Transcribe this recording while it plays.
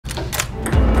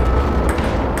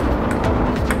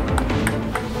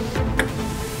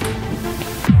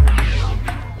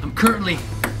currently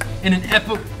in an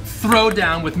epic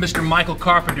throwdown with Mr. Michael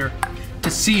Carpenter to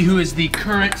see who is the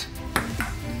current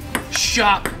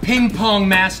shop ping pong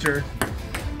master.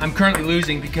 I'm currently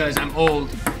losing because I'm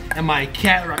old and my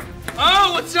cat.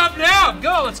 Oh, what's up now?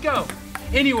 Go, let's go.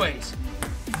 Anyways,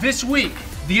 this week,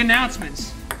 the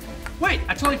announcements. Wait,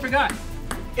 I totally forgot.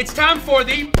 It's time for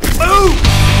the boom!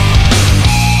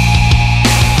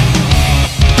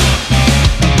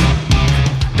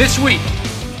 This week,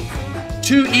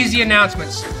 2 easy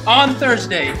announcements. On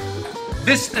Thursday,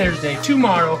 this Thursday,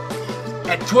 tomorrow,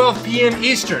 at 12 p.m.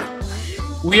 Eastern,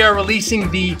 we are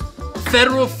releasing the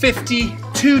Federal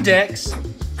 52 decks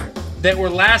that were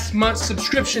last month's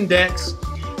subscription decks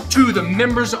to the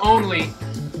members only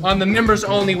on the members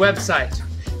only website.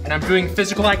 And I'm doing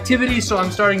physical activity, so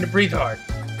I'm starting to breathe hard.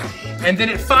 And then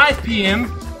at 5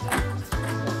 p.m.,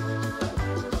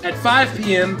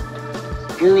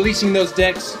 we're releasing those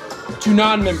decks to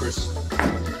non-members.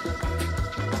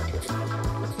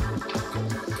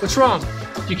 What's wrong?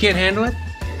 You can't handle it?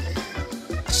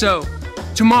 So,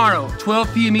 tomorrow,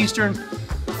 12 p.m. Eastern,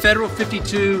 Federal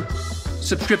 52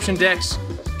 subscription decks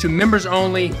to members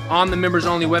only on the members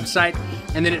only website.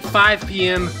 And then at 5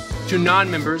 p.m. to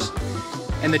non-members.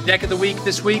 And the deck of the week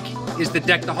this week is the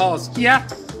Deck the Halls. Yeah,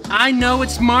 I know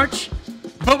it's March,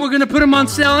 but we're gonna put them on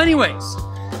sale anyways.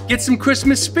 Get some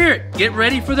Christmas spirit. Get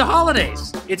ready for the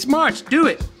holidays. It's March, do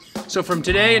it. So from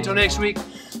today until next week,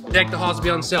 Deck the Halls will be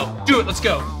on sale. Do it, let's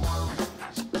go.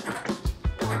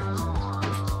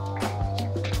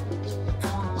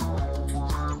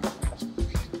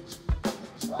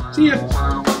 See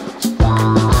ya.